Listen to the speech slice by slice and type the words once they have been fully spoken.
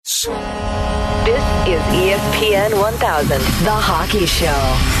Lazerus. This is ESPN 1000, The Hockey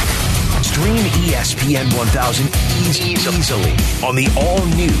Show. Stream ESPN 1000 easily on the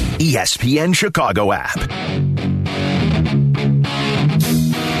all-new ESPN Chicago app.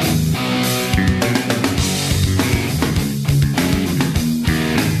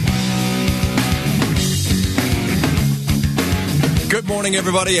 Good morning,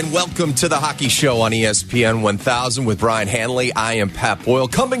 everybody, and welcome to the Hockey Show on ESPN 1000 with Brian Hanley. I am Pat Boyle,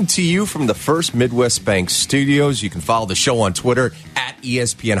 coming to you from the First Midwest Bank Studios. You can follow the show on Twitter at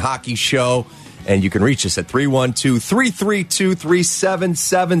ESPN Hockey Show, and you can reach us at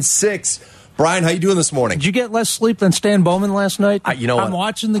 312-332-3776. Brian, how you doing this morning? Did you get less sleep than Stan Bowman last night? You know what? I'm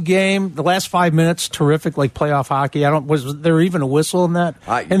watching the game. The last 5 minutes, terrific, like playoff hockey. Was there even a whistle in that?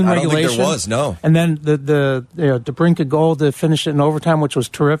 I don't think there was, no. And then the DeBrincat goal to finish it in overtime, which was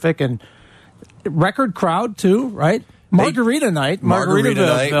terrific, and record crowd too, right? Margarita night. Margarita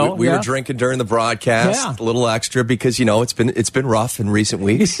night. We were drinking during the broadcast, a little extra because it's been rough in recent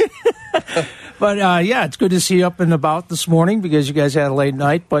weeks. But, it's good to see you up and about this morning because you guys had a late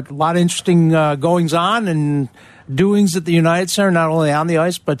night. But a lot of interesting goings-on and doings at the United Center, not only on the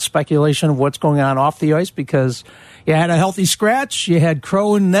ice, but speculation of what's going on off the ice because you had a healthy scratch, you had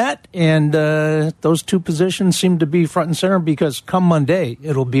Crow in net, and those two positions seem to be front and center because come Monday,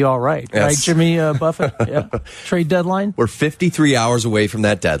 it'll be all right. Yes. Right, Jimmy Buffett? Yeah. Trade deadline? We're 53 hours away from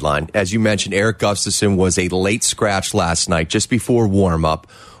that deadline. As you mentioned, Eric Gustafsson was a late scratch last night, just before warm-up.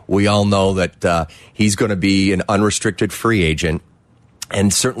 We all know that he's going to be an unrestricted free agent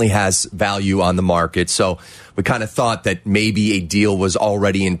and certainly has value on the market. So we kind of thought that maybe a deal was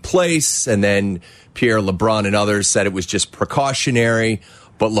already in place, and then Pierre LeBrun and others said it was just precautionary.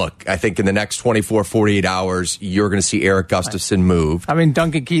 But look, I think in the next 24, 48 hours, you're going to see Eric Gustafsson move. I mean,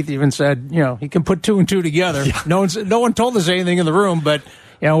 Duncan Keith even said, he can put two and two together. Yeah. No one told us anything in the room, but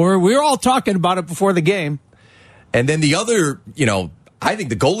we were all talking about it before the game. And then the other, I think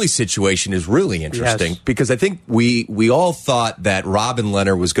the goalie situation is really interesting because I think we all thought that Robin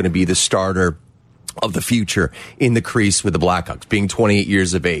Lehner was going to be the starter of the future in the crease with the Blackhawks, being 28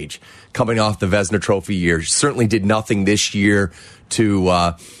 years of age, coming off the Vezina Trophy year. Certainly did nothing this year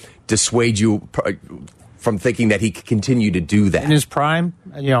to dissuade you from thinking that he could continue to do that. In his prime?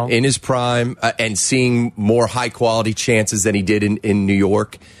 In his prime, and seeing more high-quality chances than he did in New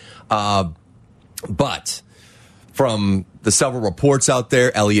York. But from the several reports out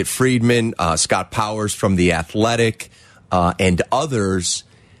there, Elliot Friedman, Scott Powers from The Athletic, and others,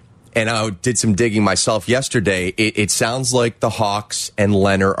 and I did some digging myself yesterday, it sounds like the Hawks and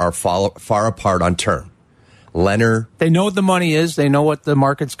Lehner are far apart on term. Lehner... They know what the money is. They know what the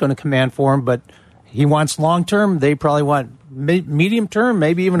market's going to command for him, but he wants long-term. They probably want medium-term,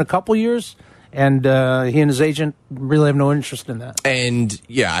 maybe even a couple years. And he and his agent really have no interest in that. And,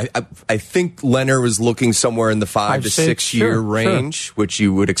 I think Lehner was looking somewhere in the 5 to 6 year range, which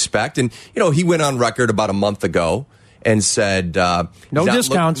you would expect. And, he went on record about a month ago and said... no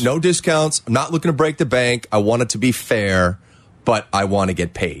discounts. No discounts. I'm not looking to break the bank. I want it to be fair, but I want to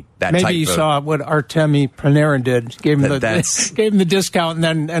get paid. Maybe you saw what Artemi Panarin did. Gave him the discount and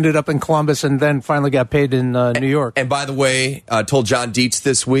then ended up in Columbus and then finally got paid in New York. And by the way, told John Dietz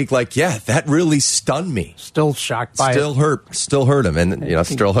this week, that really stunned me. Still shocked by it. Still hurt him. And,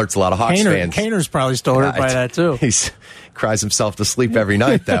 still hurts a lot of Hawks fans. Kaner's probably still hurt by that, too. He cries himself to sleep every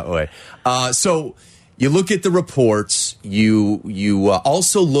night that way. So... You look at the reports. You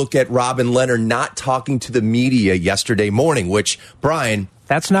also look at Robin Lehner not talking to the media yesterday morning, which, Brian...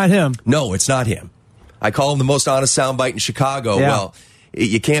 That's not him. No, it's not him. I call him the most honest soundbite in Chicago. Yeah. Well,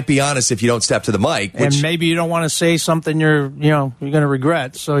 you can't be honest if you don't step to the mic. And maybe you don't want to say something you're going to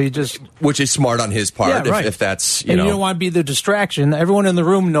regret, so you just... Which is smart on his part, if that's, And you don't want to be the distraction. Everyone in the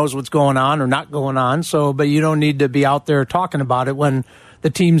room knows what's going on or not going on, but you don't need to be out there talking about it when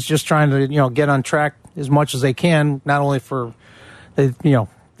the team's just trying to, get on track as much as they can, not only for the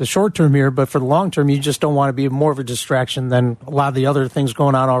short term here, but for the long term. You just don't want to be more of a distraction than a lot of the other things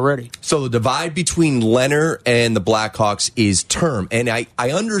going on already. So the divide between Lehner and the Blackhawks is term, and I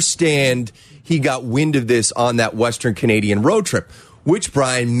understand he got wind of this on that Western Canadian road trip, which,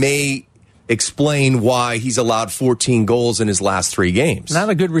 Brian, may explain why he's allowed 14 goals in his last 3 games. Not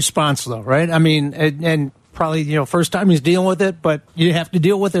a good response, though, right? I mean, and probably first time he's dealing with it, but you have to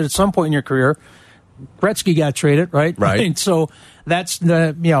deal with it at some point in your career. Gretzky got traded, right? Right. I mean, so that's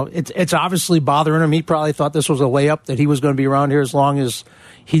it's obviously bothering him. He probably thought this was a layup, that he was going to be around here as long as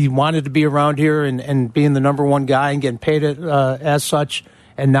he wanted to be around here and being the number one guy and getting paid as such.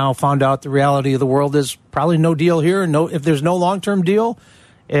 And now found out the reality of the world is probably no deal here. And if there's no long-term deal,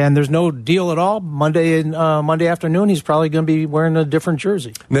 And there's no deal at all. Monday afternoon, he's probably going to be wearing a different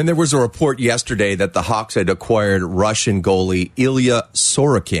jersey. And then there was a report yesterday that the Hawks had acquired Russian goalie Ilya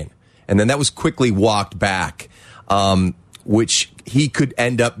Sorokin. And then that was quickly walked back, which he could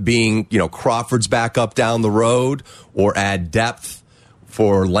end up being, Crawford's backup down the road or add depth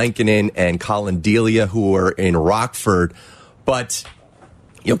for Lankinen and Colin Delia, who are in Rockford. But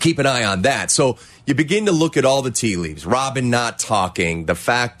keep an eye on that. So you begin to look at all the tea leaves. Robin not talking. The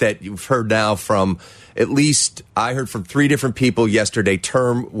fact that you've heard now from, at least I heard from 3 different people yesterday,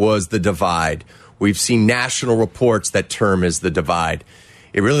 term was the divide. We've seen national reports that term is the divide.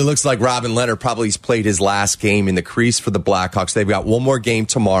 It really looks like Robin Leonard probably has played his last game in the crease for the Blackhawks. They've got one more game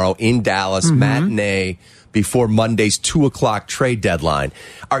tomorrow in Dallas, matinee, before Monday's 2:00 trade deadline.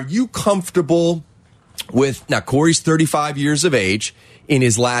 Are you comfortable with, now Corey's 35 years of age. In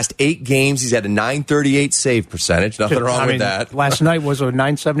his last 8 games, he's had a .938 save percentage. Nothing wrong with that. Last night was a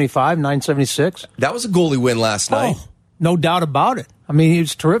 .975, .976. That was a goalie win last night. No doubt about it. I mean, he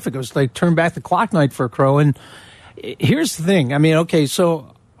was terrific. It was like turn back the clock night for Crow. And here's the thing. I mean, okay,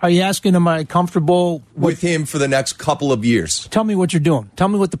 so are you asking, am I comfortable with him for the next couple of years? Tell me what you're doing. Tell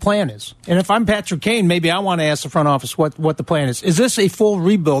me what the plan is. And if I'm Patrick Kane, maybe I want to ask the front office what the plan is. Is this a full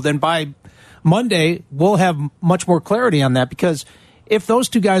rebuild? And by Monday, we'll have much more clarity on that, because if those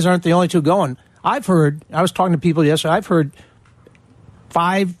 2 guys aren't the only 2 going, I was talking to people yesterday, I've heard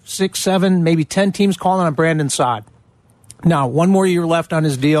 5, 6, 7, maybe 10 teams calling on Brandon Saad. Now, 1 more year left on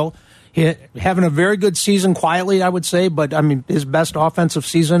his deal. Having a very good season quietly, I would say, but, I mean, his best offensive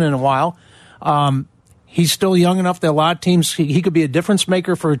season in a while. He's still young enough that a lot of teams, he could be a difference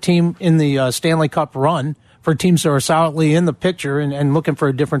maker for a team in the Stanley Cup run, for teams that are solidly in the picture and looking for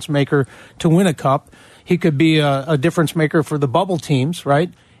a difference maker to win a cup. He could be a difference maker for the bubble teams,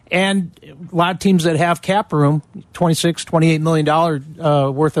 right? And a lot of teams that have cap room, $26, $28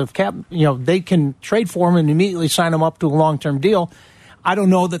 million worth of cap, they can trade for him and immediately sign him up to a long-term deal. I don't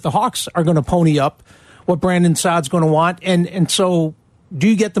know that the Hawks are going to pony up what Brandon Saad's going to want. And so do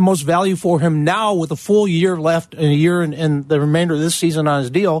you get the most value for him now with a full year left, and a year and the remainder of this season on his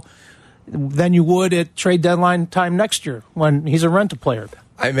deal, than you would at trade deadline time next year when he's a rental player?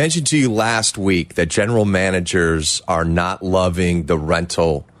 I mentioned to you last week that general managers are not loving the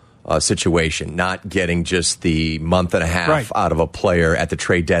rental situation, not getting just the month and a half out of a player at the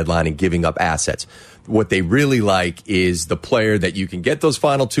trade deadline and giving up assets. What they really like is the player that you can get those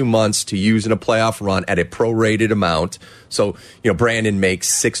final 2 months to use in a playoff run at a prorated amount. So, Brandon makes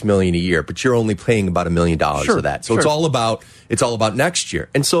 $6 million a year, but you're only paying about $1 million of that. So it's all about next year.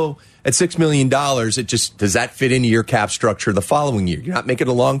 And so at $6 million, does that fit into your cap structure the following year? You're not making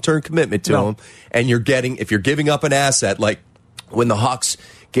a long-term commitment to him, and if you're giving up an asset, like when the Hawks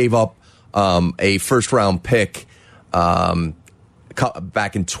gave up a first-round pick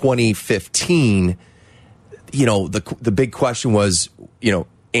back in 2015, the big question was,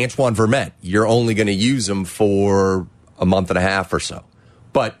 Antoine Vermette, you're only going to use him for a month and a half or so,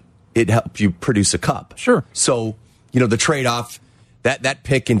 but it helped you produce a cup. Sure. So, the trade-off, that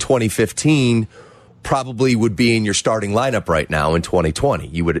pick in 2015 probably would be in your starting lineup right now in 2020.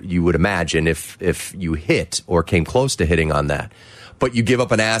 You would imagine if you hit or came close to hitting on that. But you give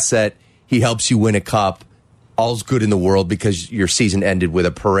up an asset, he helps you win a cup, all's good in the world because your season ended with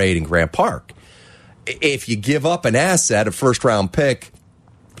a parade in Grant Park. If you give up an asset, a first-round pick,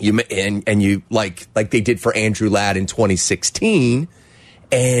 you like they did for Andrew Ladd in 2016,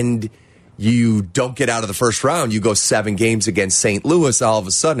 and you don't get out of the first round, you go 7 games against St. Louis, all of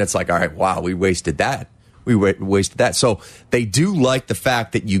a sudden it's like, all right, wow, we wasted that. Wasted that. So they do like the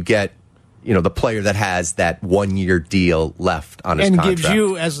fact that you get, the player that has that 1-year deal left on his contract. And gives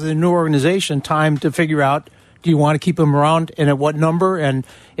you, as the new organization, time to figure out, do you want to keep him around and at what number? And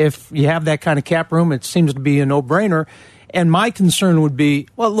if you have that kind of cap room, it seems to be a no-brainer. And my concern would be,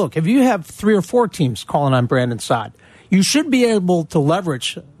 well, look, if you have 3 or 4 teams calling on Brandon Saad, you should be able to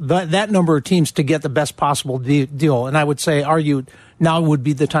leverage that number of teams to get the best possible deal. And I would say, now would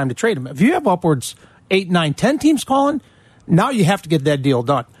be the time to trade him. If you have upwards 8, 9, 10 teams calling, now you have to get that deal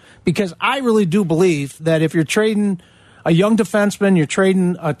done. Because I really do believe that if you're trading a young defenseman, you're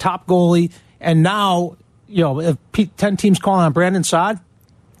trading a top goalie, and now, if 10 teams calling on Brandon Saad,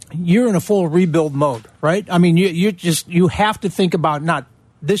 you're in a full rebuild mode, right? I mean, you have to think about not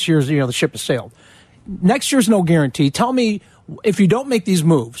this year's, the ship has sailed. Next year's no guarantee. Tell me, if you don't make these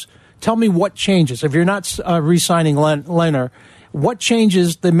moves, tell me what changes. If you're not re-signing Leonard, what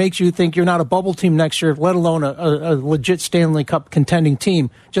changes that makes you think you're not a bubble team next year, let alone a legit Stanley Cup contending team,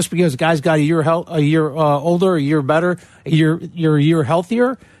 just because the guy's got a year older, a year better, you're a year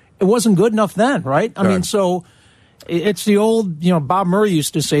healthier? It wasn't good enough then, right? I mean, so It's the old, Bob Murray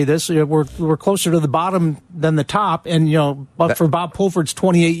used to say this. We're closer to the bottom than the top, and but for Bob Pulford's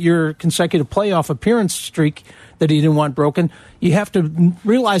 28-year consecutive playoff appearance streak that he didn't want broken, you have to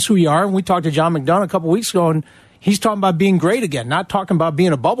realize who you are. And we talked to John McDonough a couple weeks ago, and he's talking about being great again, not talking about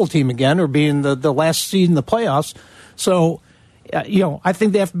being a bubble team again or being the last seed in the playoffs. So, I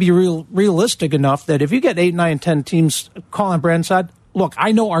think they have to be realistic enough that if you get 8, 9, 10 teams calling Brandon Saad, look,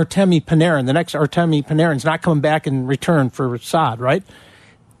 I know Artemi Panarin, the next Artemi Panarin's not coming back in return for Saad, right?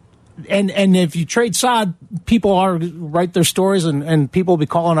 And if you trade Saad, people are write their stories, and people will be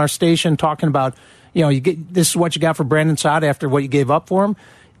calling our station talking about, this is what you got for Brandon Saad after what you gave up for him.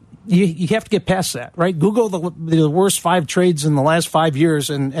 You have to get past that, right? Google the worst 5 trades in the last 5 years,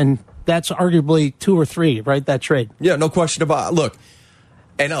 and that's arguably 2 or 3, right? That trade. Yeah, no question about it. Look,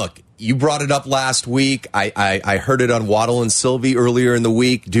 you brought it up last week. I heard it on Waddle and Sylvie earlier in the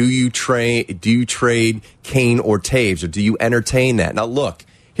week. Do you trade Kane or Taves, or do you entertain that? Now, look,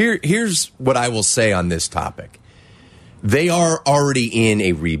 here's what I will say on this topic. They are already in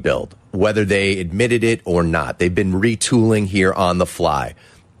a rebuild, whether they admitted it or not. They've been retooling here on the fly.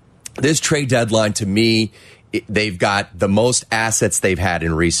 This trade deadline, to me, they've got the most assets they've had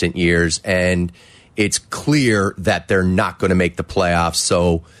in recent years, and it's clear that they're not going to make the playoffs.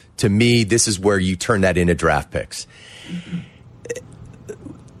 So, to me, this is where you turn that into draft picks.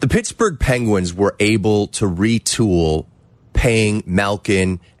 The Pittsburgh Penguins were able to retool paying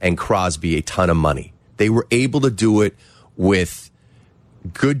Malkin and Crosby a ton of money. They were able to do it with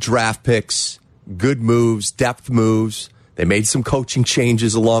good draft picks, good moves, depth moves. They made some coaching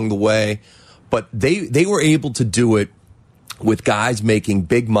changes along the way, but they were able to do it with guys making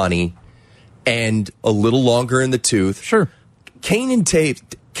big money and a little longer in the tooth. Sure. Kane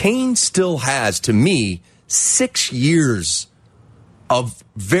still has, to me, 6 years of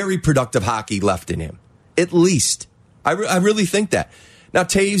very productive hockey left in him, at least. I really think that. Now,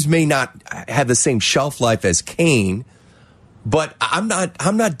 Taves may not have the same shelf life as Kane, but I'm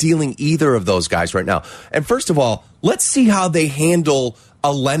not dealing either of those guys right now. And first of all, let's see how they handle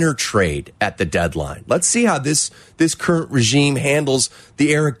a Leonard trade at the deadline. Let's see how this current regime handles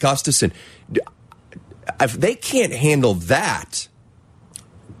the Eric Gustafsson. If they can't handle that,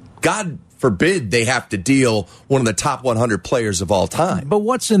 God forbid they have to deal one of the top 100 players of all time. But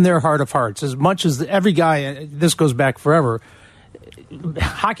what's in their heart of hearts? As much as every guy, this goes back forever,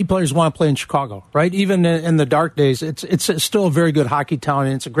 hockey players want to play in Chicago, right? Even in the dark days, it's still a very good hockey town,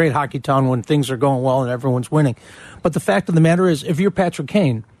 and it's a great hockey town when things are going well and everyone's winning. But the fact of the matter is, if you're Patrick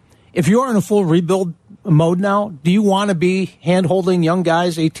Kane, if you're in a full rebuild mode now, do you want to be hand-holding young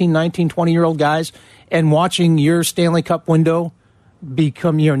guys, 18, 19, 20-year-old guys, and watching your Stanley Cup window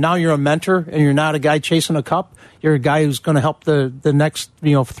become, now you're a mentor and you're not a guy chasing a cup. You're a guy who's going to help the next,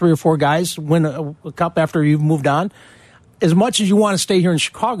 3 or 4 guys win a cup after you've moved on. As much as you want to stay here in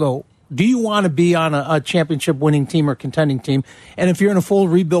Chicago, do you want to be on a championship winning team or contending team? And if you're in a full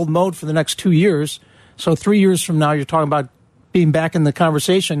rebuild mode for the next 2 years, so 3 years from now, you're talking about being back in the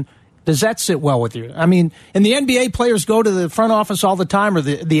conversation, does that sit well with you? I mean, in the NBA, players go to the front office all the time, or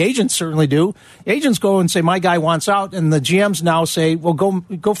the agents certainly do. The agents go and say, my guy wants out, and the GMs now say, well,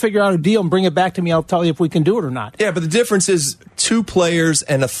 go figure out a deal and bring it back to me. I'll tell you if we can do it or not. Yeah, but the difference is 2 players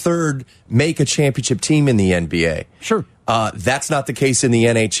and a third make a championship team in the NBA. Sure. That's not the case in the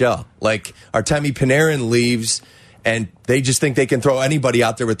NHL. Like, Artemi Panarin leaves, and they just think they can throw anybody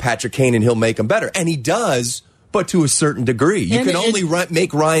out there with Patrick Kane, and he'll make them better. And he does, but to a certain degree. You can only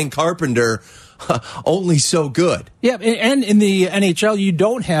make Ryan Carpenter only so good. Yeah, and in the NHL, you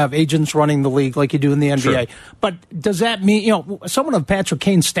don't have agents running the league like you do in the NBA. Sure. But does that mean, someone of Patrick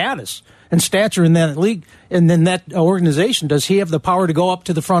Kane's status and stature in that league and then that organization, does he have the power to go up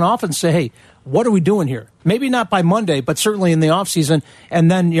to the front office and say, hey, what are we doing here? Maybe not by Monday, but certainly in the offseason. And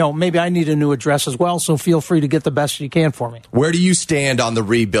then, maybe I need a new address as well, so feel free to get the best you can for me. Where do you stand on the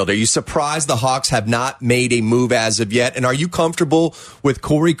rebuild? Are you surprised the Hawks have not made a move as of yet? And are you comfortable with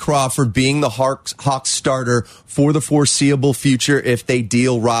Corey Crawford being the Hawks starter for the foreseeable future if they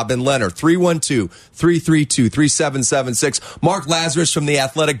deal Robin Leonard? 312-332-3776. Mark Lazerus from The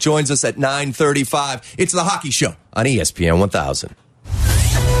Athletic joins us at 9:35. It's The Hockey Show on ESPN 1000.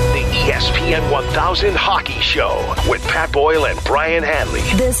 ESPN 1000 Hockey Show with Pat Boyle and Brian Hanley.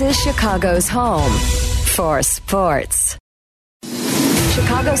 This is Chicago's home for sports.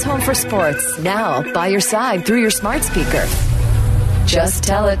 Chicago's home for sports, now by your side through your smart speaker. Just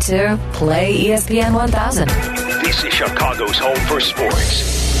tell it to play ESPN 1000. This is Chicago's home for sports.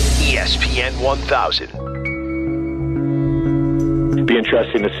 ESPN 1000. The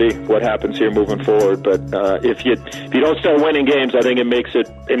interesting to see what happens here moving forward. But if you don't start winning games, I think it makes it,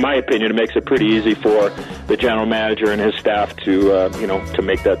 in my opinion, it makes it pretty easy for the general manager and his staff to to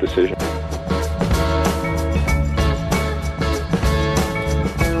make that decision.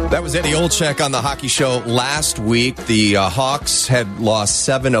 That was Eddie Olczyk on the Hockey Show last week. The Hawks had lost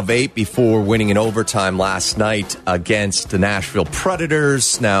 7 of 8 before winning in overtime last night against the Nashville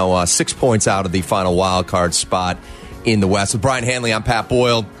Predators. Now 6 points out of the final wild card spot in the West. With Brian Hanley, I'm Pat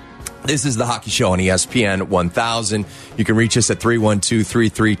Boyle. This is the Hockey Show on ESPN 1000. You can reach us at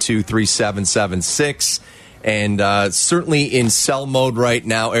 312-332-3776. And certainly in sell mode right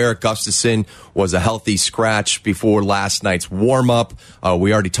now. Erik Gustafsson was a healthy scratch before last night's warm-up.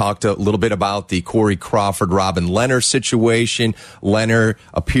 We already talked a little bit about the Corey Crawford-Robin Lehner situation. Lehner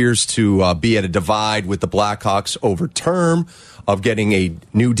appears to be at a divide with the Blackhawks over term of getting a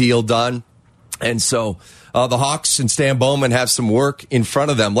new deal done. And so the Hawks and Stan Bowman have some work in front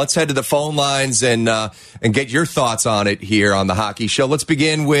of them. Let's head to the phone lines and get your thoughts on it here on the Hockey Show. Let's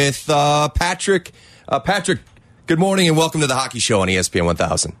begin with Patrick. Patrick, good morning and welcome to the Hockey Show on ESPN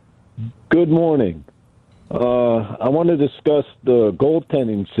 1000. Good morning. I want to discuss the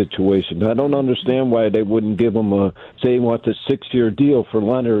goaltending situation. I don't understand why they wouldn't give him say he wants a 6-year deal for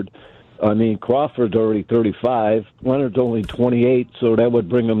Leonard. I mean, Crawford's already 35. Leonard's only 28, so that would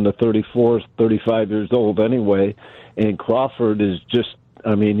bring him to 34, 35 years old anyway. And Crawford is just,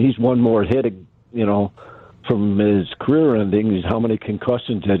 I mean, he's one more hit, from his career ending. How many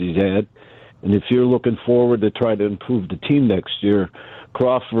concussions that he's had. And if you're looking forward to try to improve the team next year,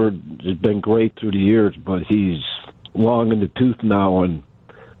 Crawford has been great through the years, but he's long in the tooth now, and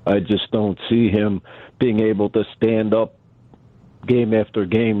I just don't see him being able to stand up game after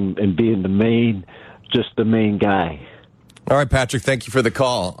game and being the main guy. All right, Patrick, thank you for the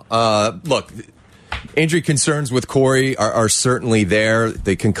call. Look, injury concerns with Corey are certainly there.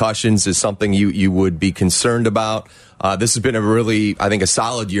 The concussions is something you would be concerned about. This has been a really, I think, a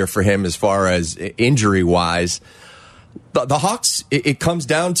solid year for him as far as injury-wise. The Hawks, it comes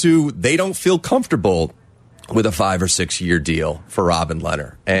down to they don't feel comfortable with a 5 or 6 year deal for Robin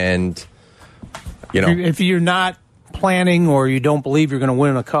Lehner. And, if you're not planning or you don't believe you're going to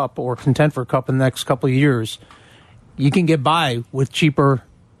win a cup or contend for a cup in the next couple of years, you can get by with cheaper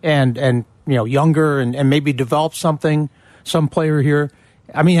and younger and maybe develop some player here.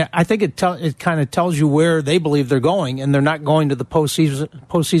 I mean, I think it kind of tells you where they believe they're going, and they're not going to the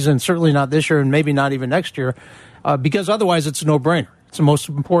postseason, certainly not this year and maybe not even next year, because otherwise it's a no-brainer. It's the most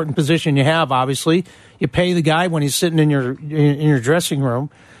important position you have, obviously. You pay the guy when he's sitting in your dressing room,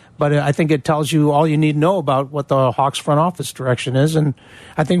 but I think it tells you all you need to know about what the Hawks front office direction is, and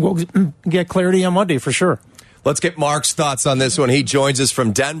I think we'll get clarity on Monday for sure. Let's get Mark's thoughts on this one. He joins us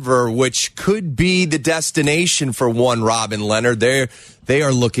from Denver, which could be the destination for one Robin Lehner. They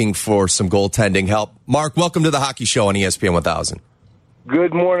are looking for some goaltending help. Mark, welcome to the Hockey Show on ESPN 1000.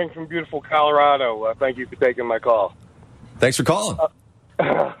 Good morning from beautiful Colorado. Thank you for taking my call. Thanks for calling.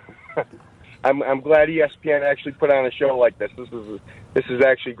 I'm glad ESPN actually put on a show like this. This is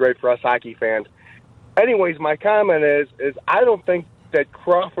actually great for us hockey fans. Anyways, my comment is I don't think that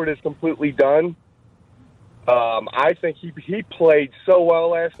Crawford is completely done. I think he played so well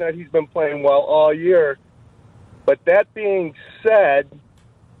last night. He's been playing well all year. But that being said,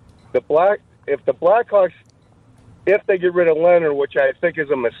 if the Blackhawks, if they get rid of Leonard, which I think is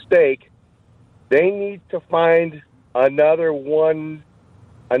a mistake, they need to find another 1B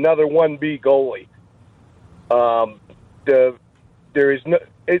goalie. There is no.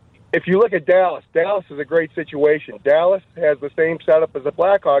 If you look at Dallas is a great situation. Dallas has the same setup as the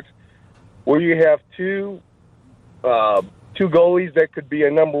Blackhawks, where you have two goalies that could be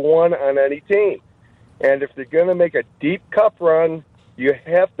a number one on any team. And if they're going to make a deep cup run, you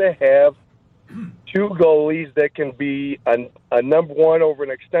have to have two goalies that can be a number one over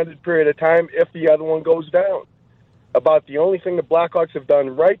an extended period of time if the other one goes down. About the only thing the Blackhawks have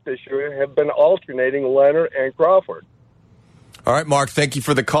done right this year have been alternating Leonard and Crawford. All right, Mark, thank you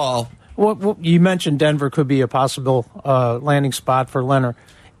for the call. Well, you mentioned Denver could be a possible landing spot for Leonard.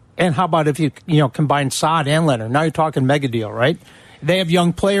 And how about if you combine Saad and Leonard? Now you're talking mega deal, right? They have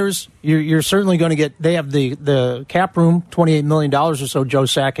young players. You're certainly going to get. They have the cap room, $28 million or so. Joe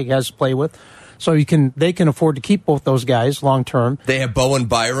Sakic has to play with, so they can afford to keep both those guys long term. They have Bowen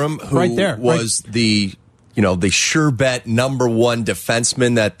Byram, who was the sure bet number one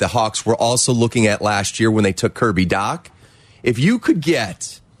defenseman that the Hawks were also looking at last year when they took Kirby Dach. If you could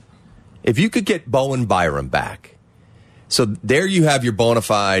get Bowen Byram back, so there you have your bona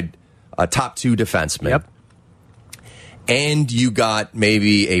fide top two defenseman. Yep. And you got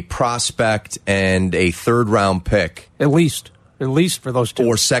maybe a prospect and a third-round pick. At least. at least for those two.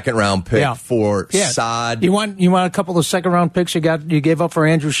 Or second-round pick for Saad. You want a couple of second-round picks you gave up for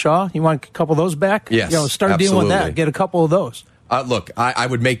Andrew Shaw? You want a couple of those back? Yes, start dealing with that. Get a couple of those. Look, I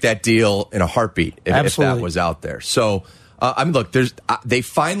would make that deal in a heartbeat if that was out there. So, look, they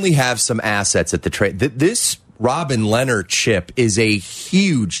finally have some assets at the trade. This Robin Leonard chip is a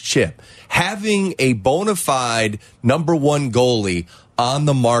huge chip. Having a bona fide number one goalie on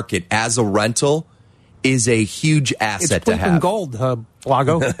the market as a rental is a huge asset to have. It's gold,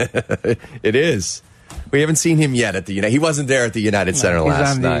 Blago. It is. We haven't seen him yet at the United. He wasn't there at the United Center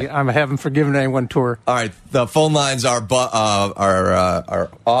last night. I haven't forgiven anyone tour. All right, the phone lines are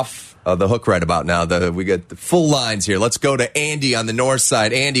off the hook right about now. We got the full lines here. Let's go to Andy on the north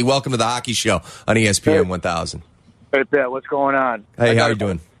side. Andy, welcome to the Hockey Show on ESPN 1000. Hey, Pat, what's going on? Hey, how you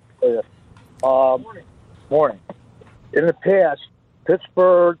doing? Morning. In the past,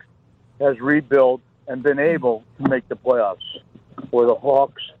 Pittsburgh has rebuilt and been able to make the playoffs, where the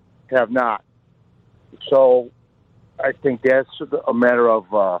Hawks have not. So I think that's a matter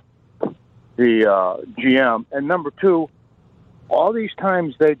of the GM. And number two, all these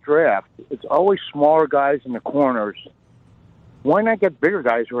times they draft, it's always smaller guys in the corners. Why not get bigger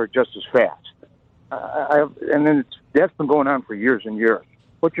guys who are just as fast? And then that's been going on for years and years.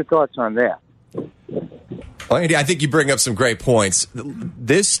 What's your thoughts on that? Well, Andy, I think you bring up some great points.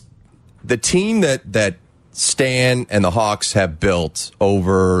 The team that Stan and the Hawks have built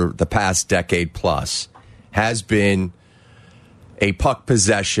over the past decade plus has been a puck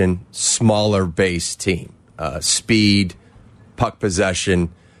possession, smaller base team. Speed, puck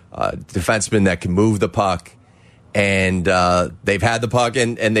possession, defensemen that can move the puck. And they've had the puck,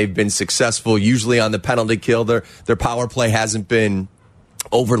 and they've been successful, usually on the penalty kill. Their power play hasn't been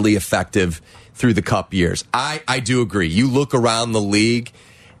overly effective through the Cup years. I do agree. You look around the league,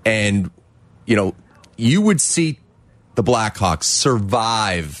 and you would see the Blackhawks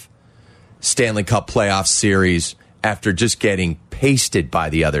survive Stanley Cup playoff series after just getting pasted by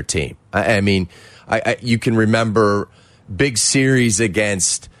the other team. You can remember big series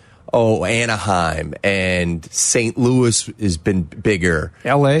against Anaheim, and St. Louis has been bigger.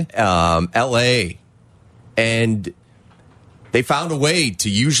 L.A. And they found a way to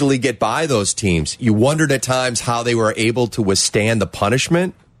usually get by those teams. You wondered at times how they were able to withstand the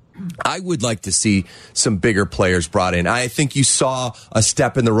punishment. I would like to see some bigger players brought in. I think you saw a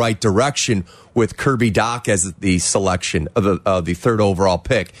step in the right direction with Kirby Dach as the selection of the third overall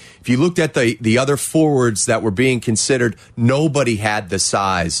pick. If you looked at the other forwards that were being considered, nobody had the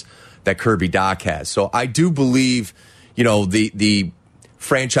size that Kirby Dach has. So I do believe, the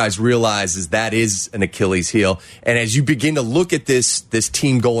franchise realizes that is an Achilles heel. And as you begin to look at this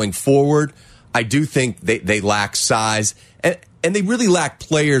team going forward, I do think they lack size, and they really lack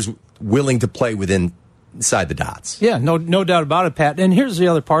players willing to play inside the dots. Yeah, no doubt about it, Pat. And here's the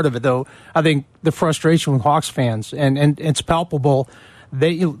other part of it, though. I think the frustration with Hawks fans, and it's palpable.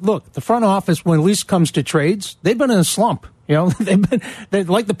 The front office, when at least comes to trades, they've been in a slump. They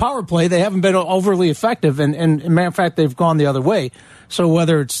like the power play. They haven't been overly effective, and matter of fact, they've gone the other way. So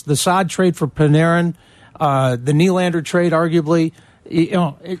whether it's the Saad trade for Panarin, the Nylander trade, arguably,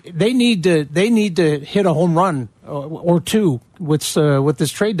 they need to hit a home run or two with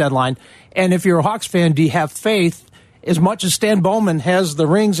this trade deadline. And if you're a Hawks fan, do you have faith? As much as Stan Bowman has the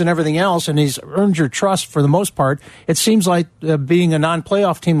rings and everything else, and he's earned your trust for the most part, it seems like being a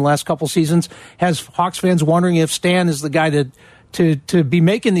non-playoff team the last couple seasons has Hawks fans wondering if Stan is the guy to be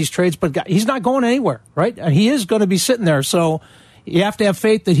making these trades. But he's not going anywhere, right? He is going to be sitting there. So you have to have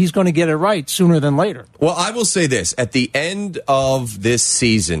faith that he's going to get it right sooner than later. Well, I will say this. At the end of this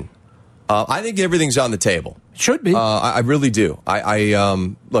season, I think everything's on the table. Should be. I really do. I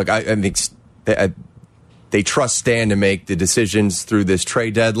think they trust Stan to make the decisions through this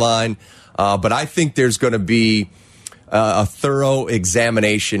trade deadline. But I think there's going to be a thorough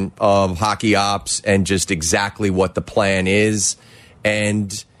examination of hockey ops and just exactly what the plan is.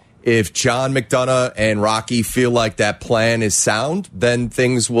 And if John McDonough and Rocky feel like that plan is sound, then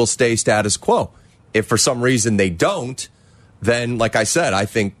things will stay status quo. If for some reason they don't, then, like I said, I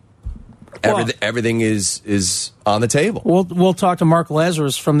think everything is on the table. We'll talk to Make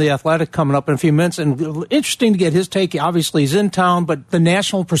Lazerus from The Athletic coming up in a few minutes. And interesting to get his take. Obviously, he's in town, but the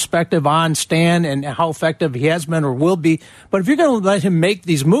national perspective on Stan and how effective he has been or will be. But if you're going to let him make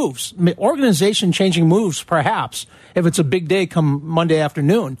these moves, organization-changing moves, perhaps, if it's a big day come Monday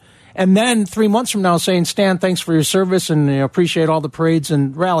afternoon, and then 3 months from now saying, Stan, thanks for your service and appreciate all the parades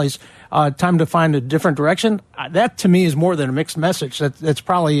and rallies. Time to find a different direction. That, to me, is more than a mixed message. That's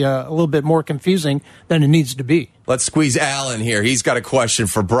probably a little bit more confusing than it needs to be. Let's squeeze Al in here. He's got a question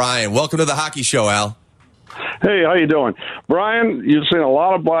for Brian. Welcome to the Hockey Show, Al. Hey, how you doing? Brian, you've seen a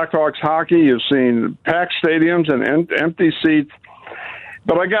lot of Blackhawks hockey. You've seen packed stadiums and empty seats.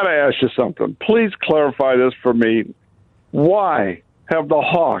 But I got to ask you something. Please clarify this for me. Why have the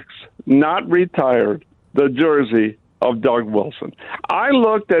Hawks not retired the jersey of Doug Wilson? I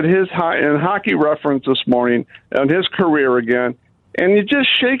looked at his in Hockey Reference this morning and his career again, and you just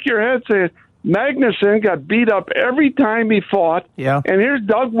shake your head saying, Magnuson got beat up every time he fought. Yeah. And here's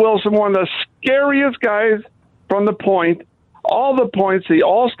Doug Wilson, one of the scariest guys from the point, all the points, the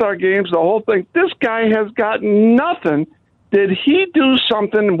All-Star games, the whole thing. This guy has got nothing. Did he do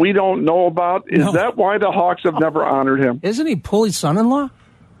something we don't know about? Is that why the Hawks have never honored him? Isn't he Pulley's son-in-law?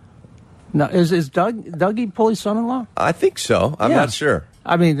 No, is Dougie Pulley's son-in-law? I think so. I'm not sure.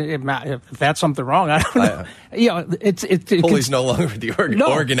 I mean, if that's something wrong, I don't know. It's Pulley's no longer the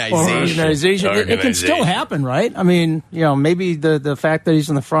organization. It can still happen, right? I mean, maybe the fact that he's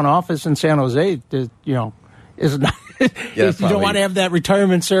in the front office in San Jose, is not. You don't want to have that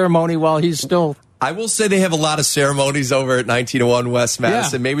retirement ceremony while he's still. I will say they have a lot of ceremonies over at 1901 West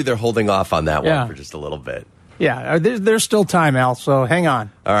Madison. Yeah. Maybe they're holding off on that one for just a little bit. Yeah, there's still time, Al, so hang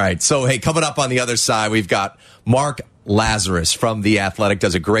on. All right, so, hey, coming up on the other side, we've got Mark Lazerus from The Athletic,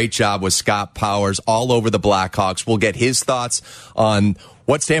 does a great job with Scott Powers all over the Blackhawks. We'll get his thoughts on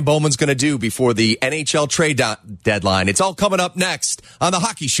what Stan Bowman's going to do before the NHL trade deadline. It's all coming up next on The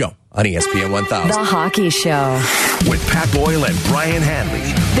Hockey Show on ESPN 1000. The Hockey Show. With Pat Boyle and Brian Hanley.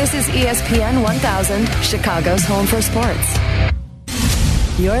 This is ESPN 1000, Chicago's home for sports.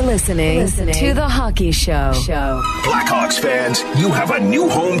 You're listening to The Hockey Show. Blackhawks fans, you have a new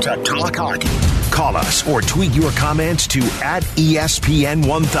home to talk hockey. Call us or tweet your comments to @ESPN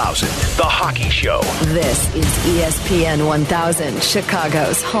 1000. The Hockey Show. This is ESPN 1000,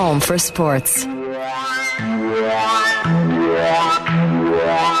 Chicago's home for sports.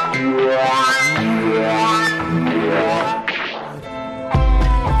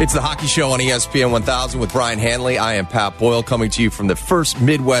 It's the Hockey Show on ESPN 1000 with Brian Hanley. I am Pat Boyle coming to you from the First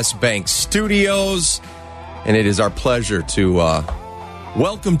Midwest Bank Studios. And it is our pleasure to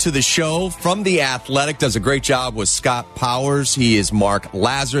welcome to the show from The Athletic. Does a great job with Scott Powers. He is Mark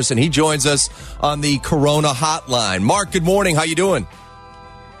Lazerus, and he joins us on the Corona Hotline. Mark, good morning. How you doing?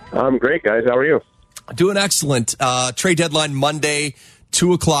 I'm great, guys. How are you? Doing excellent. Trade deadline Monday,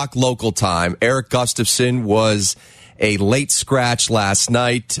 2 o'clock local time. Eric Gustafsson was a late scratch last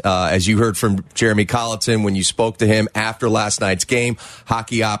night. As you heard from Jeremy Colleton when you spoke to him after last night's game,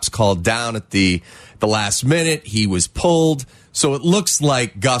 Hockey Ops called down at the last minute. He was pulled. So it looks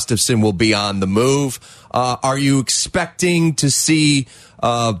like Gustafsson will be on the move. Are you expecting to see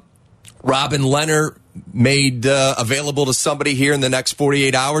Robin Lehner made available to somebody here in the next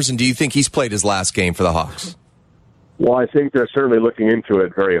 48 hours? And do you think he's played his last game for the Hawks? Well, I think they're certainly looking into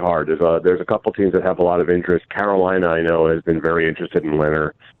it very hard. There's a couple teams that have a lot of interest. Carolina, I know, has been very interested in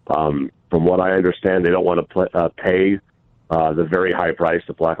Lehner. From what I understand, they don't want to pay the very high price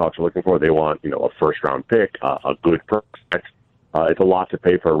the Blackhawks are looking for. They want, a first-round pick, a good prospect. It's a lot to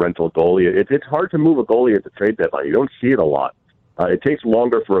pay for a rental goalie. It's hard to move a goalie at the trade deadline. You don't see it a lot. It takes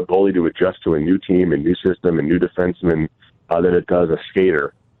longer for a goalie to adjust to a new team, a new system, a new defenseman than it does a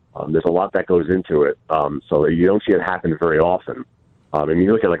skater. There's a lot that goes into it, so you don't see it happen very often. And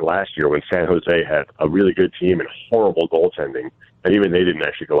you look at last year when San Jose had a really good team and horrible goaltending, and even they didn't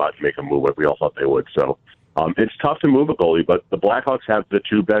actually go out and make a move like we all thought they would. So it's tough to move a goalie, but the Blackhawks have the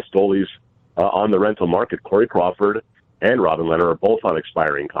two best goalies on the rental market. Corey Crawford and Robin Lehner are both on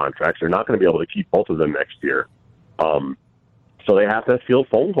expiring contracts. They're not going to be able to keep both of them next year. So they have to field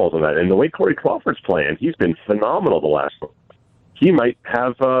phone calls on that. And the way Corey Crawford's playing, he's been phenomenal the last one. He might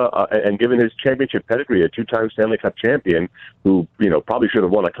have, and given his championship pedigree, a two-time Stanley Cup champion who, probably should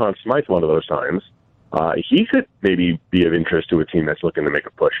have won a Conn Smythe one of those times, he could maybe be of interest to a team that's looking to make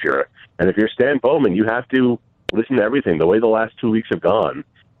a push here. And if you're Stan Bowman, you have to listen to everything. The way the last 2 weeks have gone,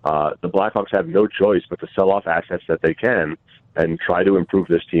 the Blackhawks have no choice but to sell off assets that they can and try to improve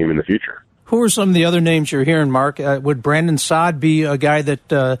this team in the future. Who are some of the other names you're hearing, Mark? Would Brandon Saad be a guy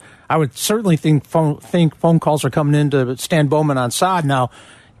that I would certainly think phone calls are coming in to Stan Bowman on Saad? Now,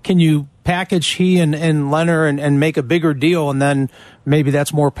 can you package he and Lehner and make a bigger deal, and then maybe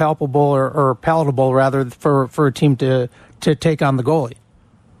that's more palpable or palatable, rather, for a team to take on the goalie?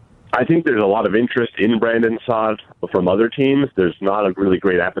 I think there's a lot of interest in Brandon Saad from other teams. There's not a really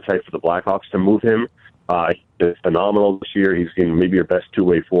great appetite for the Blackhawks to move him. He's phenomenal this year. He's maybe your best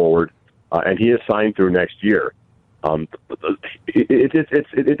two-way forward. And he is signed through next year. It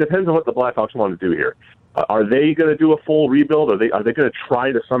depends on what the Blackhawks want to do here. Are they going to do a full rebuild? Are they going to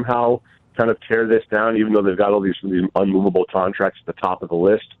try to somehow kind of tear this down, even though they've got all these unmovable contracts at the top of the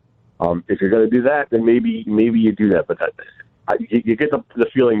list? If you're going to do that, then maybe you do that. But you get the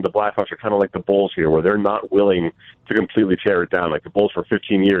feeling the Blackhawks are kind of like the Bulls here, where they're not willing to completely tear it down. Like the Bulls for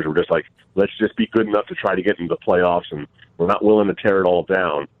 15 years were just like, let's just be good enough to try to get into the playoffs, and we're not willing to tear it all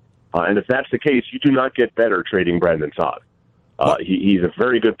down. And if that's the case, you do not get better trading Brandon Saad. He's a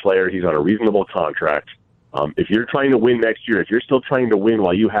very good player. He's on a reasonable contract. If you're trying to win next year, if you're still trying to win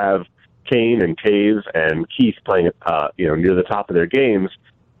while you have Kane and Taves and Keith playing near the top of their games,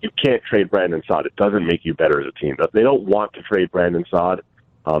 you can't trade Brandon Saad. It doesn't make you better as a team. They don't want to trade Brandon Saad.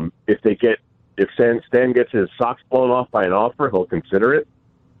 If Stan gets his socks blown off by an offer, he'll consider it.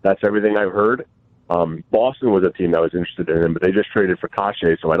 That's everything I've heard. Boston was a team that was interested in him, but they just traded for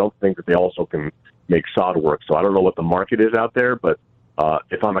Kache, so I don't think that they also can make Saad work. So I don't know what the market is out there, but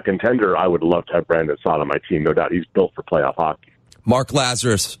if I'm a contender, I would love to have Brandon Saad on my team. No doubt. He's built for playoff hockey. Mark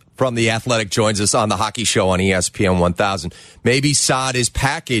Lazerus from The Athletic joins us on the Hockey Show on ESPN 1000. Maybe Saad is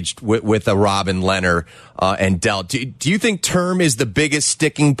packaged with a Robin Lehner and dealt. Do you think term is the biggest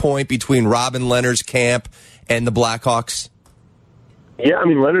sticking point between Robin Lehner's camp and the Blackhawks? Yeah, I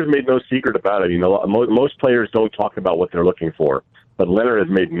mean, Lehner's made no secret about it. Most players don't talk about what they're looking for, but Lehner has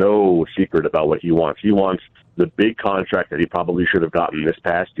made no secret about what he wants. He wants the big contract that he probably should have gotten this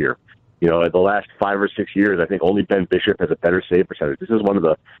past year. The last 5 or 6 years, I think only Ben Bishop has a better save percentage. This is one of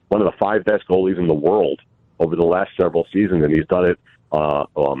the 5 best goalies in the world over the last several seasons, and he's done it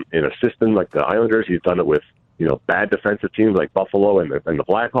in a system like the Islanders. He's done it with bad defensive teams like Buffalo and the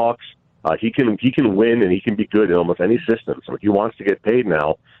Blackhawks. He can win and he can be good in almost any system. So if he wants to get paid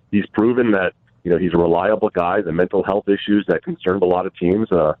now, he's proven that he's a reliable guy. The mental health issues that concerned a lot of teams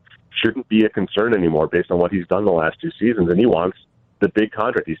shouldn't be a concern anymore based on what he's done the last 2 seasons, and he wants the big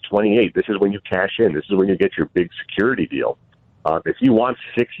contract. He's 28. This is when you cash in. This is when you get your big security deal. If he wants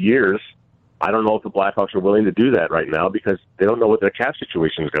 6 years, I don't know if the Blackhawks are willing to do that right now because they don't know what their cap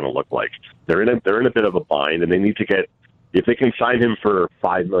situation is going to look like. They're in a bit of a bind, and they need to get. If they can sign him for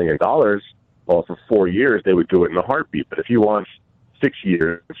 $5 million, well, for 4 years, they would do it in a heartbeat. But if he wants 6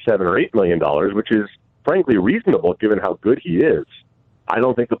 years, $7 or $8 million, which is frankly reasonable given how good he is, I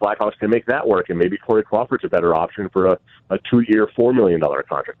don't think the Blackhawks can make that work, and maybe Corey Crawford's a better option for a 2-year, $4 million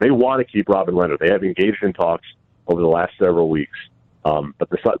contract. They want to keep Robin Lehner. They have engaged in talks over the last several weeks. But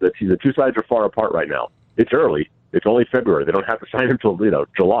the two sides are far apart right now. It's early. It's only February. They don't have to sign him until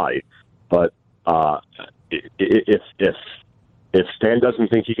July. But if Stan doesn't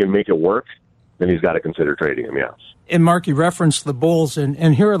think he can make it work, then he's got to consider trading him, yes. And Mark, you referenced the Bulls,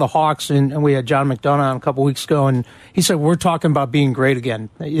 and here are the Hawks, and we had John McDonough on a couple weeks ago, and he said, we're talking about being great again.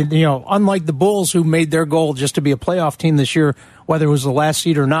 Unlike the Bulls, who made their goal just to be a playoff team this year, whether it was the last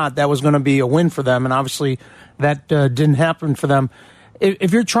seed or not, that was going to be a win for them, and obviously that didn't happen for them.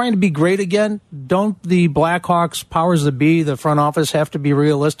 If you're trying to be great again, don't the Blackhawks, powers that be, the front office, have to be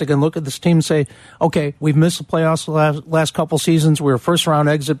realistic and look at this team and say, okay, we've missed the playoffs the last couple seasons. We were first-round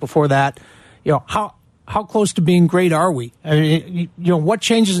exit before that. How close to being great are we? I mean, what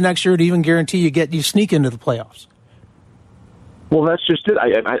changes next year to even guarantee you sneak into the playoffs? Well, that's just it.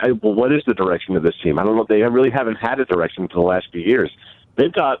 Well, what is the direction of this team? I don't know. They really haven't had a direction for the last few years.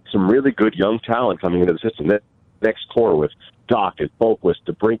 They've got some really good young talent coming into the system. That next core with Doc and Boquist,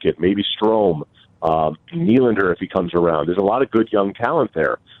 DeBrincat, maybe Strome, Nylander if he comes around. There's a lot of good young talent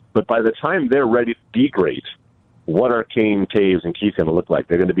there. But by the time they're ready to be great, what are Kane, Taves, and Keith going to look like?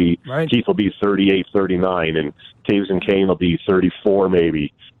 They're going to be, right. Keith will be 38, 39, and Taves and Kane will be 34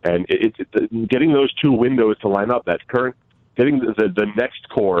 maybe. And getting those 2 windows to line up, getting the next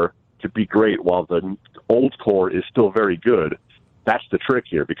core to be great while the old core is still very good, that's the trick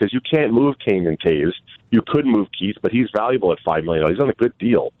here, because you can't move Kane and Taves. You could move Keith, but he's valuable at $5 million. He's on a good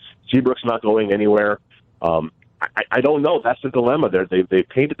deal. Seabrook's not going anywhere. I don't know. That's the dilemma there. They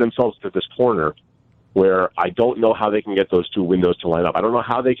painted themselves to this corner where I don't know how they can get those 2 windows to line up. I don't know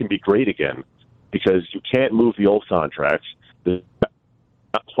how they can be great again because you can't move the old contracts. They're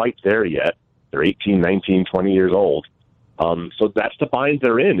not quite there yet. They're 18, 19, 20 years old. So that's the bind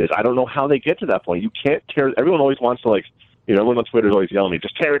they're in. Is I don't know how they get to that point. You can't tear. Everyone always wants to everyone on Twitter is always yelling at me,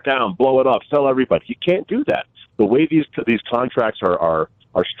 just tear it down, blow it up, sell everybody. You can't do that. The way these contracts are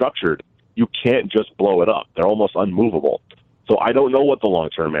structured, you can't just blow it up. They're almost unmovable. So I don't know what the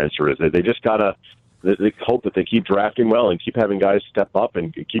long-term answer is. They just got to they hope that they keep drafting well and keep having guys step up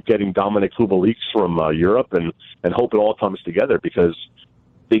and keep getting Dominic Kubalik from Europe and hope it all comes together because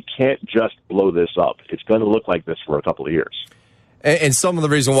they can't just blow this up. It's going to look like this for a couple of years. And some of the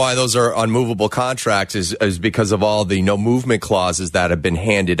reason why those are unmovable contracts is because of all the no movement clauses that have been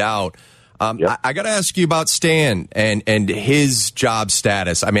handed out. Yep. I got to ask you about Stan and his job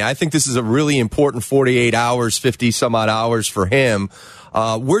status. I mean, I think this is a really important 48 hours, 50 some odd hours for him.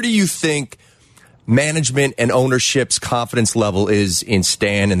 Where do you think management and ownership's confidence level is in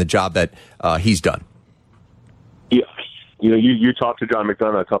Stan and the job that he's done? Yeah, you talked to John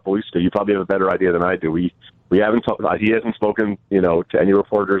McDonough a couple weeks ago. You probably have a better idea than I do. We haven't talked. He hasn't spoken, to any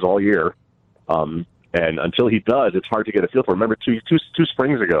reporters all year, and until he does, it's hard to get a feel for. Remember, two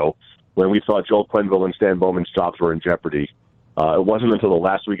springs ago, when we thought Joel Quenneville and Stan Bowman's jobs were in jeopardy, it wasn't until the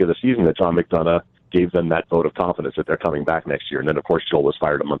last week of the season that John McDonough gave them that vote of confidence that they're coming back next year. And then, of course, Joel was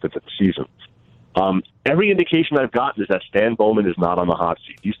fired a month into the season. Every indication I've gotten is that Stan Bowman is not on the hot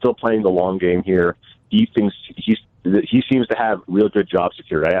seat. He's still playing the long game here. He seems to have real good job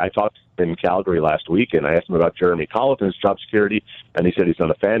security. I talked in Calgary last week, and I asked him about Jeremy Colleton's job security, and he said he's done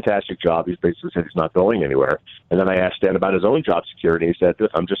a fantastic job. He's basically said he's not going anywhere. And then I asked Stan about his own job security, and he said,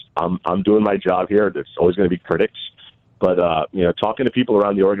 I'm doing my job here. There's always going to be critics. But, talking to people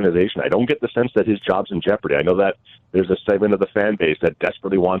around the organization, I don't get the sense that his job's in jeopardy. I know that there's a segment of the fan base that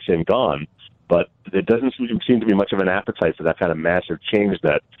desperately wants him gone, but there doesn't seem to be much of an appetite for that kind of massive change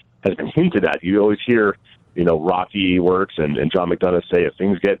that has been hinted at. You always hear, Rocky Works and John McDonough say if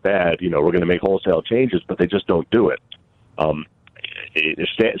things get bad, we're going to make wholesale changes, but they just don't do it.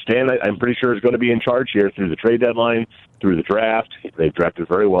 Stan, I'm pretty sure, is going to be in charge here through the trade deadline, through the draft. They've drafted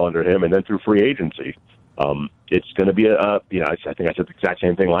very well under him, and then through free agency. It's going to be I think I said the exact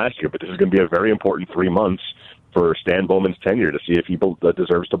same thing last year, but this is going to be a very important 3 months for Stan Bowman's tenure to see if he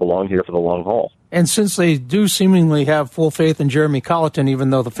deserves to belong here for the long haul. And since they do seemingly have full faith in Jeremy Colleton, even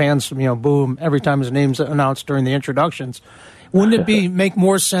though the fans, boo him every time his name's announced during the introductions, wouldn't it make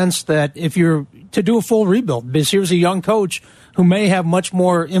more sense that if you're to do a full rebuild, because here's a young coach who may have much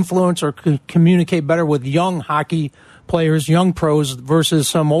more influence or could communicate better with young hockey players, young pros, versus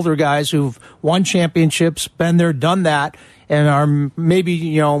some older guys who've won championships, been there, done that, and are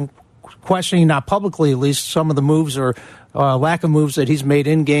maybe, questioning, not publicly at least, some of the moves or lack of moves that he's made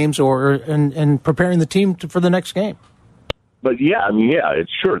in games or in preparing the team for the next game. But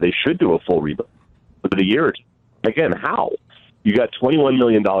it's sure they should do a full rebuild. But a year, again, how? You got $21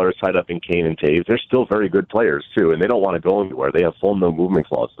 million tied up in Kane and Taves. They're still very good players too, and they don't want to go anywhere. They have full no movement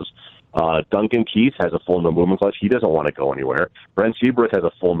clauses. Duncan Keith has a full no movement clause. He doesn't want to go anywhere. Brent Seabreth has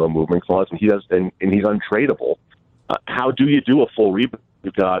a full no movement clause, and he's untradeable. How do you do a full rebuild?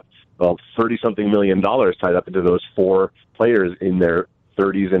 You've got $30-something million tied up into those four players in their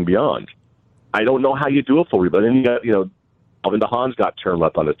 30s and beyond. I don't know how you do a full rebuild. And you got, Alvin DeHaan's got term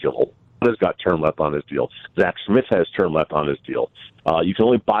left on his deal. Has got term left on his deal. Zach Smith has term left on his deal. You can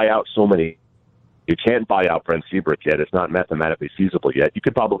only buy out so many. You can't buy out Brent Seabreth yet. It's not mathematically feasible yet. You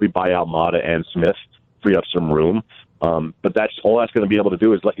could probably buy out Mata and Smith, free up some room. But that's going to be able to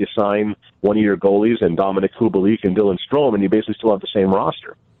do is let you sign one of your goalies and Dominic Kubalik and Dylan Strome, and you basically still have the same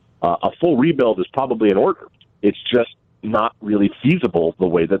roster. A full rebuild is probably in order. It's just not really feasible the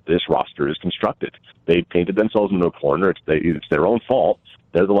way that this roster is constructed. They painted themselves into a corner. It's their own fault.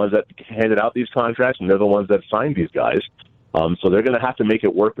 They're the ones that handed out these contracts, and they're the ones that signed these guys. So they're going to have to make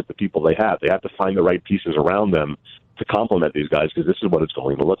it work with the people they have. They have to find the right pieces around them to complement these guys, because this is what it's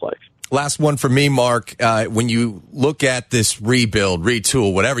going to look like. Last one for me, Mark. When you look at this rebuild,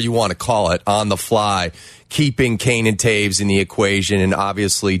 retool, whatever you want to call it, on the fly, keeping Kane and Taves in the equation and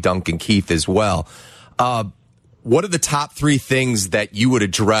obviously Duncan Keith as well, what are the top three things that you would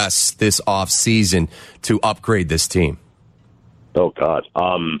address this offseason to upgrade this team? Oh, God.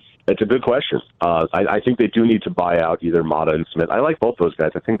 It's a good question. I think they do need to buy out either Mata and Smith. I like both those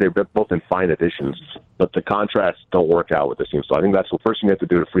guys. I think they're both in fine additions, but the contracts don't work out with this team. So I think that's the first thing you have to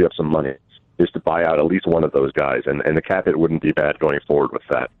do to free up some money is to buy out at least one of those guys, and the cap hit wouldn't be bad going forward with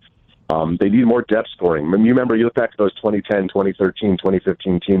that. They need more depth scoring. You remember, you look back at those 2010, 2013,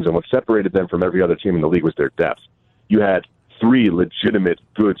 2015 teams, and what separated them from every other team in the league was their depth. You had three legitimate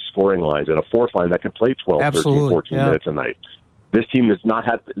good scoring lines and a fourth line that could play 12, Absolutely. 13, 14 minutes a night. This team has not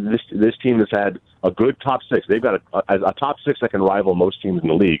had this team has had a good top six. They've got a top six that can rival most teams in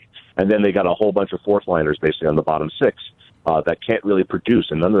the league, and then they got a whole bunch of fourth liners basically on the bottom six that can't really produce,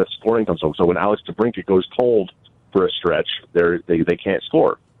 and none of the scoring comes home. So when Alex DeBrincat goes cold for a stretch, they can't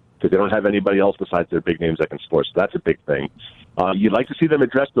score because they don't have anybody else besides their big names that can score. So that's a big thing. You'd like to see them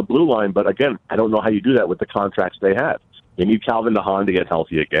address the blue line, but again, I don't know how you do that with the contracts they have. You need Calvin DeHaan to get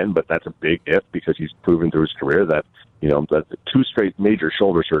healthy again, but that's a big if because he's proven through his career that that the two straight major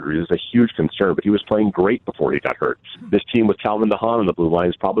shoulder surgeries is a huge concern, but he was playing great before he got hurt. This team with Calvin DeHaan on the blue line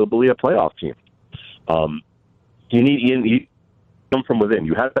is probably a playoff team. You need Ian come from within.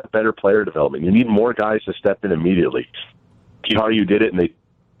 You have that better player development. You need more guys to step in immediately. You did it, and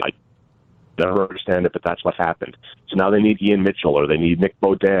I never understand it, but that's what happened. So now they need Ian Mitchell, or they need Nick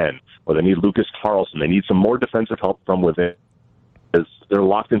Beaudin, or they need Lucas Carlson. They need some more defensive help from within. is they're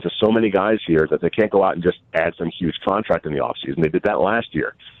locked into so many guys here that they can't go out and just add some huge contract in the offseason. They did that last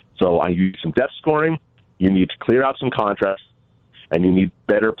year. So I use some depth scoring. You need to clear out some contracts, and you need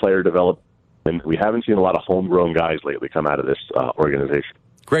better player development. And we haven't seen a lot of homegrown guys lately come out of this organization.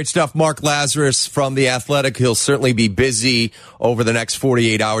 Great stuff. Mark Lazerus from The Athletic. He'll certainly be busy over the next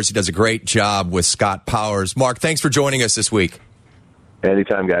 48 hours. He does a great job with Scott Powers. Mark, thanks for joining us this week.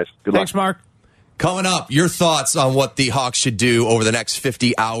 Anytime, guys. Good luck. Thanks, Mark. Coming up, your thoughts on what the Hawks should do over the next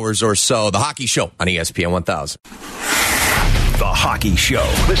 50 hours or so. The Hockey Show on ESPN 1000. The Hockey Show.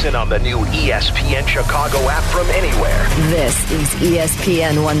 Listen on the new ESPN Chicago app from anywhere. This is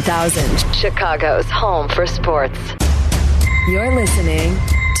ESPN 1000, Chicago's home for sports. You're listening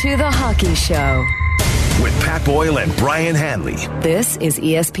to The Hockey Show With Pat Boyle and Brian Hanley. This is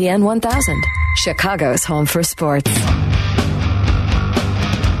ESPN 1000, Chicago's home for sports.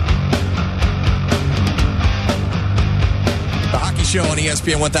 Show on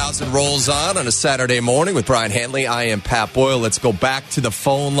ESPN 1000 rolls on a Saturday morning with Brian Hanley. I am Pat Boyle. Let's go back to the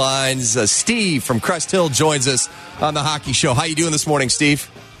phone lines. Steve from Crest Hill joins us on the Hockey Show. How you doing this morning, Steve?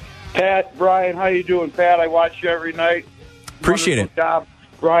 Pat, Brian, how you doing, Pat? I watch you every night. Appreciate it. Job.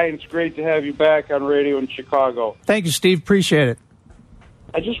 Brian, it's great to have you back on radio in Chicago. Thank you, Steve. Appreciate it.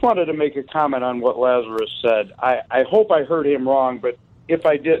 I just wanted to make a comment on what Lazerus said. I hope I heard him wrong, but if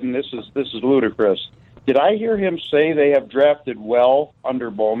I didn't, this is ludicrous. Did I hear him say they have drafted well under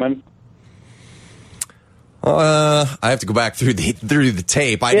Bowman? I have to go back through the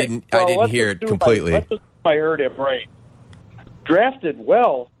tape. I didn't hear it completely. Let's assume I heard him right. Drafted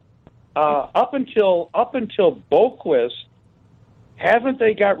well up until Boquist. Haven't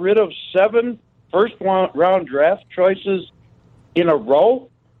they got rid of 7 first-round draft choices in a row?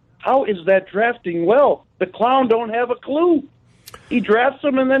 How is that drafting well? The clown don't have a clue. He drafts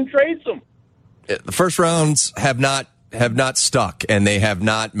them and then trades them. The first rounds have not stuck, and they have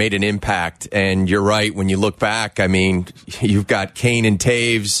not made an impact. And you're right, when you look back, I mean, you've got Kane and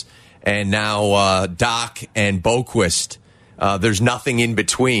Taves, and now Doc and Boquist. There's nothing in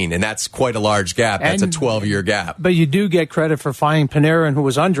between, and that's quite a large gap. That's a 12-year gap. But you do get credit for finding Panarin, who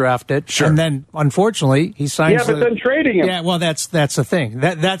was undrafted. Sure. And then, unfortunately, he signs... Yeah, but then trading him. Yeah, well, that's the thing.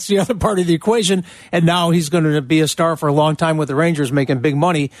 That's the other part of the equation. And now he's going to be a star for a long time with the Rangers, making big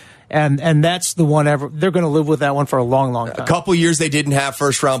money. And that's the one they're going to live with that one for a long, long time. A couple years they didn't have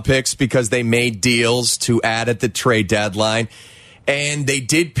first-round picks because they made deals to add at the trade deadline. And they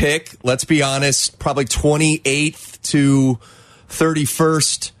did pick, let's be honest, probably 28th to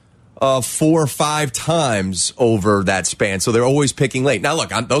 31st 4 or 5 times over that span. So they're always picking late. Now,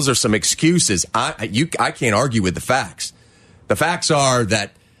 look, those are some excuses. I can't argue with the facts. The facts are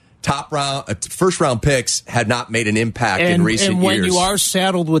that first-round picks had not made an impact in recent years. And when you are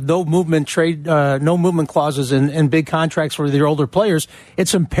saddled with no movement clauses in big contracts for the older players,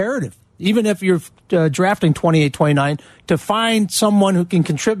 it's imperative, even if you're drafting 28, 29, to find someone who can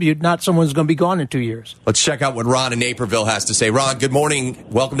contribute, not someone who's going to be gone in 2 years. Let's check out what Ron in Naperville has to say. Ron, good morning.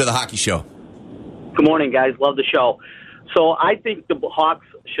 Welcome to the Hockey Show. Good morning, guys. Love the show. So I think the Hawks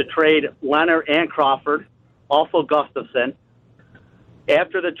should trade Leonard and Crawford, also Gustafson.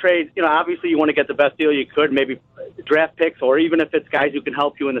 After the trade, obviously you want to get the best deal you could, maybe draft picks, or even if it's guys who can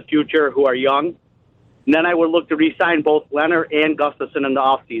help you in the future who are young. And then I would look to re-sign both Leonard and Gustafson in the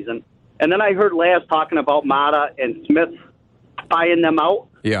offseason. And then I heard Laz talking about Mata and Smith buying them out.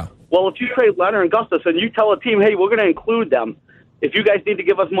 Yeah. Well, if you trade Leonard and Gustafson, you tell a team, hey, we're going to include them. If you guys need to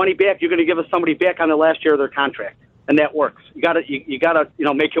give us money back, you're going to give us somebody back on the last year of their contract. And that works. You got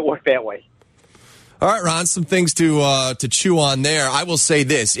to make it work that way. All right, Ron, some things to chew on there. I will say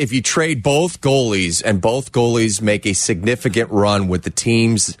this. If you trade both goalies and both goalies make a significant run with the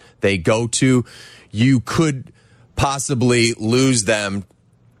teams they go to, you could possibly lose them.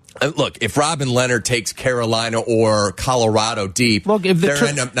 Look, if Robin Leonard takes Carolina or Colorado deep, look, if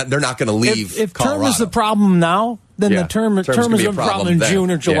they're not going to leave if Colorado. term is the problem now, then the term is the problem in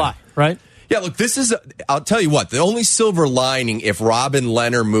June or July, right? Yeah, look, I'll tell you what, the only silver lining if Robin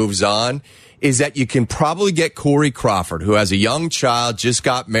Leonard moves on is that you can probably get Corey Crawford, who has a young child, just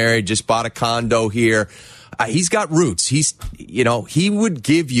got married, just bought a condo here. He's got roots. He would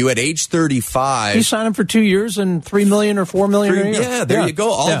give you at age 35. You sign him for 2 years and $3 million or $4 million a year. Yeah, there you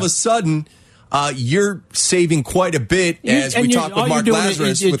go. All of a sudden, you're saving quite a bit as we talk with Mark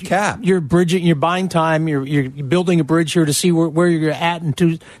Lazerus with cap. You're bridging, you're buying time. You're building a bridge here to see where you're at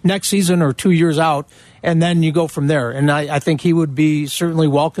next season or 2 years out. And then you go from there. And I think he would be certainly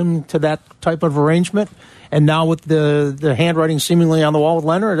welcome to that type of arrangement. And now with the handwriting seemingly on the wall with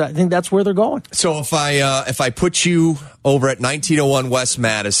Leonard, I think that's where they're going. So if I put you over at 1901 West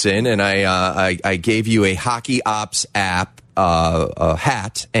Madison and I gave you a Hockey Ops app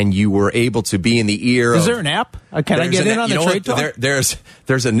hat, and you were able to be in the ear. Is there an app? Can I get in on the trade talk?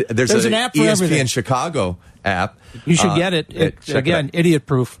 There's an app for ESPN everything. Chicago app. You should get it. Again, idiot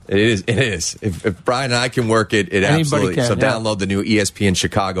proof. It is. If Brian and I can work it, absolutely can. So download the new ESPN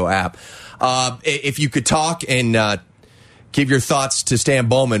Chicago app. If you could talk and give your thoughts to Stan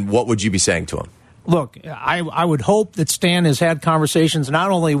Bowman, what would you be saying to him? Look, I would hope that Stan has had conversations not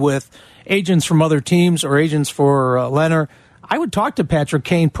only with agents from other teams or agents for Leonard. I would talk to Patrick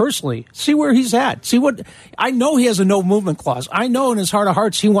Kane personally, see where he's at. See what I know. He has a no movement clause. I know in his heart of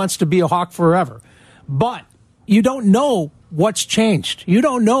hearts he wants to be a Hawk forever. But you don't know what's changed. You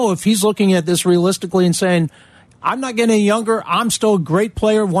don't know if he's looking at this realistically and saying, I'm not getting any younger. I'm still a great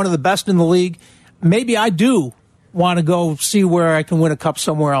player, one of the best in the league. Maybe I do want to go see where I can win a cup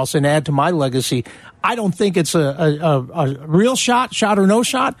somewhere else and add to my legacy. I don't think it's a real shot or no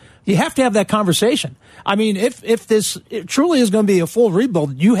shot. You have to have that conversation. I mean, if this truly is going to be a full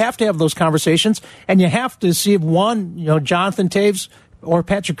rebuild, you have to have those conversations, and you have to see if Jonathan Toews or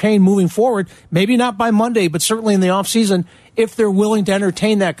Patrick Kane moving forward, maybe not by Monday, but certainly in the offseason, if they're willing to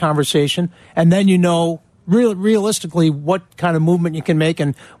entertain that conversation, and then realistically what kind of movement you can make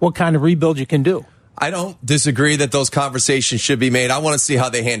and what kind of rebuild you can do. I don't disagree that those conversations should be made. I want to see how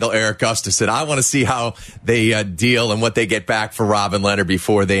they handle Eric Gustafsson. I want to see how they deal and what they get back for Robin Leonard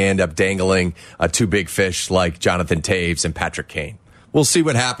before they end up dangling two big fish like Jonathan Toews and Patrick Kane. We'll see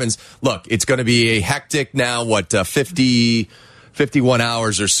what happens. Look, it's going to be a hectic now, 51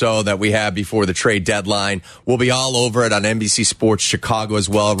 hours or so that we have before the trade deadline. We'll be all over it on NBC Sports Chicago as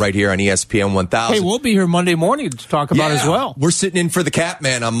well, right here on ESPN 1000. Hey, we'll be here Monday morning to talk about as well. We're sitting in for the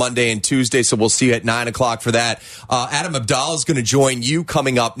Catman on Monday and Tuesday, so we'll see you at 9 o'clock for that. Adam Abdallah is going to join you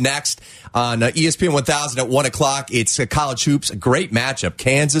coming up next on ESPN 1000 at 1 o'clock. It's college hoops, a great matchup,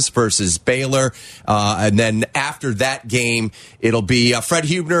 Kansas versus Baylor. And then after that game, it'll be Fred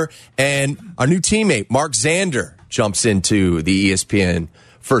Hubner and our new teammate, Mark Zander, jumps into the ESPN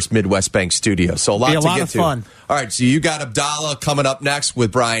First Midwest Bank studio. So a lot to get to. Fun. All right, so you got Abdallah coming up next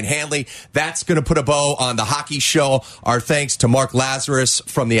with Brian Hanley. That's going to put a bow on the hockey show. Our thanks to Make Lazerus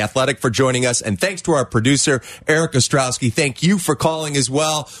from The Athletic for joining us. And thanks to our producer, Eric Ostrowski. Thank you for calling as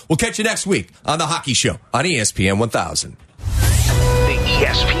well. We'll catch you next week on the hockey show on ESPN 1000. The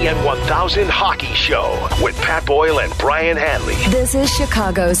ESPN 1000 Hockey Show with Pat Boyle and Brian Hanley. This is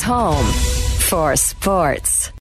Chicago's home for sports.